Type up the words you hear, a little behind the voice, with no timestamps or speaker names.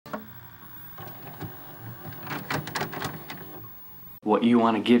what you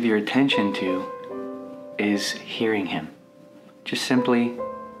want to give your attention to is hearing him. Just simply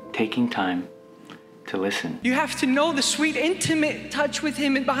taking time to listen. You have to know the sweet, intimate touch with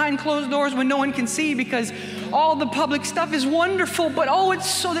him and behind closed doors when no one can see, because all the public stuff is wonderful, but it's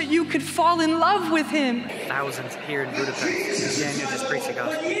so that you could fall in love with him. Thousands here in Budapest. Daniel just preached the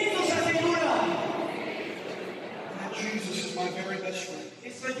gospel. Jesus is my very best friend.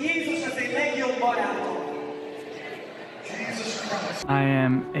 Jesus Christ. I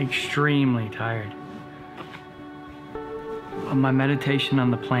am extremely tired. My meditation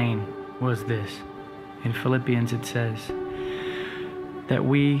on the plane was this. In Philippians it says that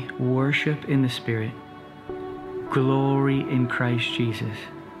we worship in the Spirit, glory in Christ Jesus,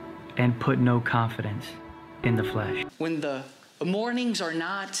 and put no confidence in the flesh. When the mornings are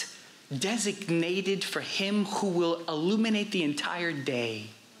not designated for him who will illuminate the entire day,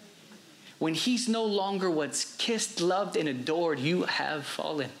 when he's no longer what's kissed, loved, and adored, you have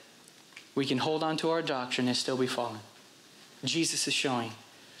fallen. We can hold on to our doctrine and still be fallen. Jesus is showing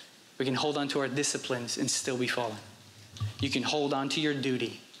we can hold on to our disciplines and still be fallen. You can hold on to your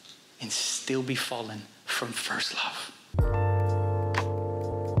duty and still be fallen from first love.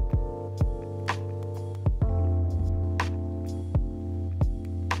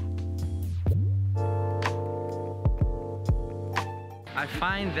 I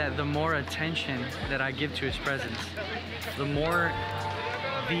find that the more attention that I give to his presence, the more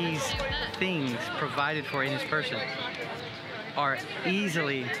these things provided for in his person are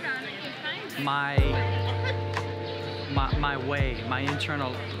easily my way, my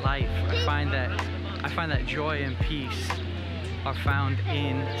internal life. I find that joy and peace are found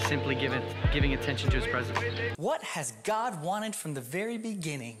in simply giving attention to his presence. What has God wanted from the very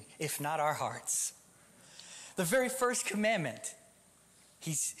beginning, if not our hearts? The very first commandment,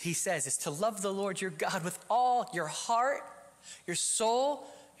 he says, is to love the Lord your God with all your heart, your soul,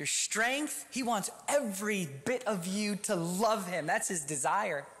 your strength. He wants every bit of you to love him. That's his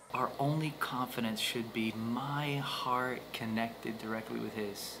desire. Our only confidence should be my heart connected directly with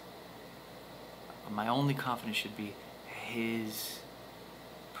his. My only confidence should be his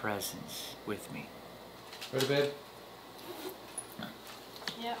presence with me. Go to bed.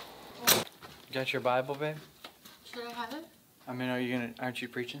 Yeah. You got your Bible, babe? Should I have it? I mean, aren't you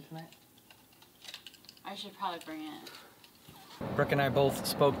preaching tonight? I should probably bring it. Brooke and I both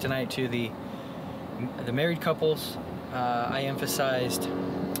spoke tonight to the married couples. I emphasized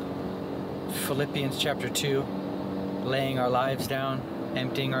Philippians chapter 2, laying our lives down,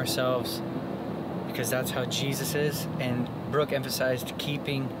 emptying ourselves, because that's how Jesus is. And Brooke emphasized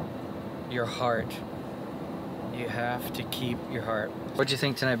keeping your heart. You have to keep your heart. What'd you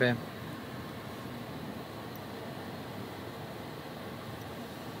think tonight, babe?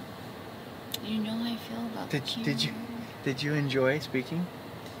 You know how I feel about Did you enjoy speaking?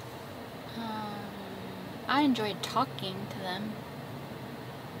 I enjoyed talking to them.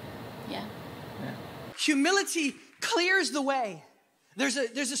 Yeah. Humility clears the way. There's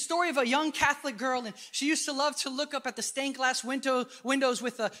a story of a young Catholic girl, and she used to love to look up at the stained glass windows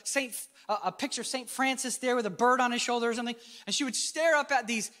with a picture of St. Francis there with a bird on his shoulder or something. And she would stare up at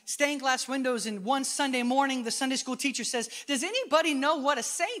these stained glass windows, and one Sunday morning, the Sunday school teacher says, "Does anybody know what a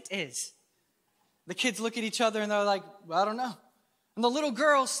saint is?" The kids look at each other and they're like, "Well, I don't know." And the little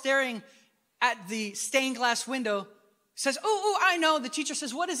girl staring at the stained glass window says, oh, I know. The teacher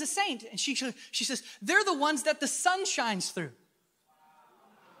says, "What is a saint?" And she says, "They're the ones that the sun shines through."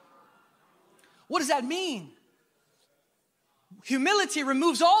 What does that mean? Humility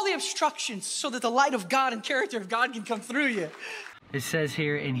removes all the obstructions so that the light of God and character of God can come through you. It says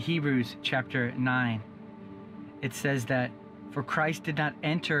here in Hebrews chapter 9, it says that, "For Christ did not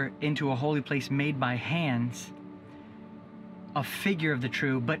enter into a holy place made by hands, a figure of the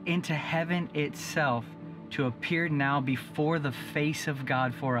true, but into heaven itself, to appear now before the face of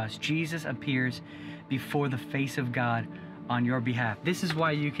God for us." Jesus appears before the face of God on your behalf. This is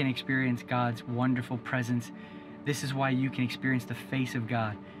why you can experience God's wonderful presence. This is why you can experience the face of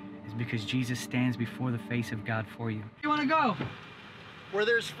God, is because Jesus stands before the face of God for you. Where you want to go? Where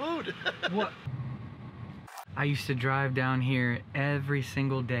there's food. What? I used to drive down here every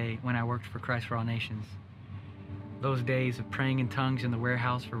single day when I worked for Christ for All Nations. Those days of praying in tongues in the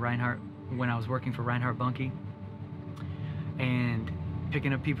warehouse for Reinhard, when I was working for Reinhard Bunke, and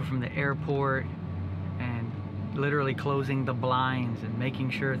picking up people from the airport and literally closing the blinds and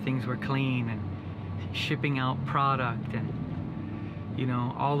making sure things were clean and shipping out product, and you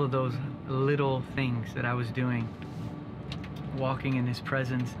know, all of those little things that I was doing, walking in his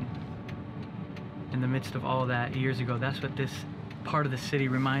presence. In the midst of all that years ago, that's what this part of the city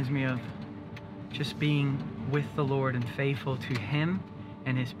reminds me of. just being with the Lord and faithful to Him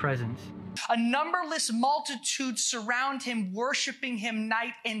and His presence. A numberless multitude surround him, worshiping him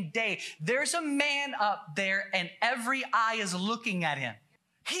night and day. There's a man up there and every eye is looking at him.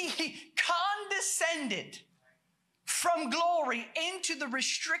 He condescended from glory into the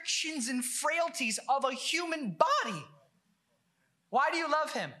restrictions and frailties of a human body. Why do you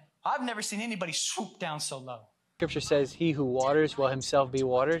love him? I've never seen anybody swoop down so low. Scripture says, he who waters will himself be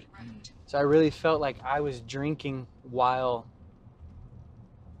watered. So I really felt like I was drinking while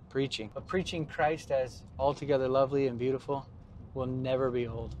preaching. But preaching Christ as altogether lovely and beautiful will never be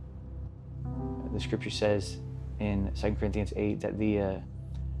old. The scripture says in 2 Corinthians 8 that the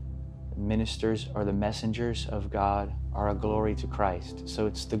ministers or the messengers of God are a glory to Christ. So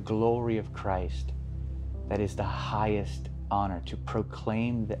it's the glory of Christ that is the highest honor. To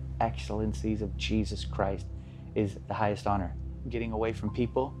proclaim the excellencies of Jesus Christ is the highest honor. Getting away from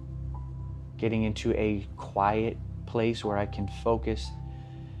people, getting into a quiet place where I can focus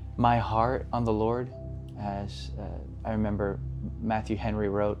my heart on the Lord. As I remember Matthew Henry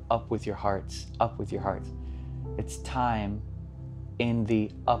wrote, up with your hearts, up with your hearts. It's time in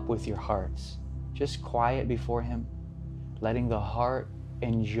the up with your hearts, just quiet before Him, letting the heart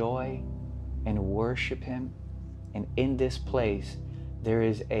enjoy and worship Him. And in this place, there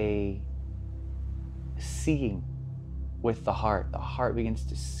is a seeing with the heart. The heart begins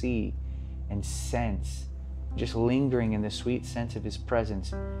to see and sense, just lingering in the sweet sense of His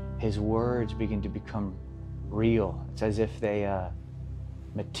presence. His words begin to become real. It's as if they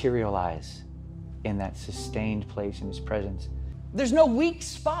materialize in that sustained place in His presence. There's no weak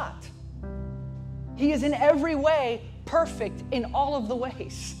spot. He is in every way perfect in all of the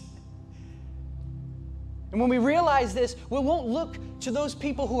ways. And when we realize this, we won't look to those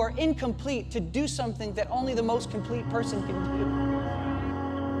people who are incomplete to do something that only the most complete person can do.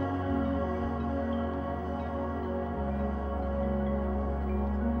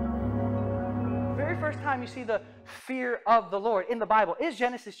 The very first time you see the fear of the Lord in the Bible is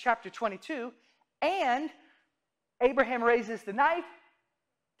Genesis chapter 22, and Abraham raises the knife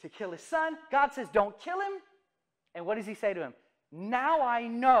to kill his son. God says, don't kill him. And what does He say to him? Now I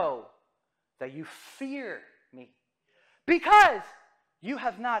know that you fear me, because you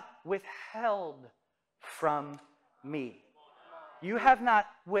have not withheld from me. You have not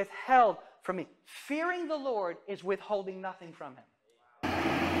withheld from me. Fearing the Lord is withholding nothing from Him.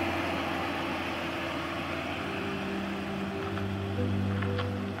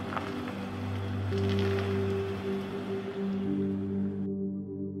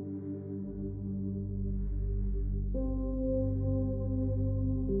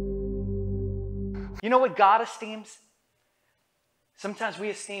 You know what God esteems? Sometimes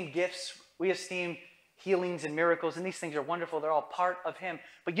we esteem gifts, we esteem healings and miracles, and these things are wonderful. They're all part of Him.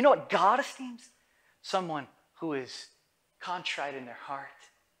 But you know what God esteems? Someone who is contrite in their heart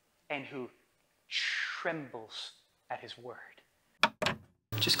and who trembles at His word.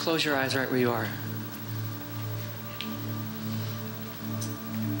 Just close your eyes right where you are.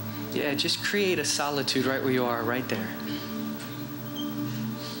 Yeah, just create a solitude right where you are, right there.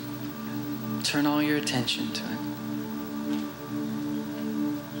 Turn all your attention to Him.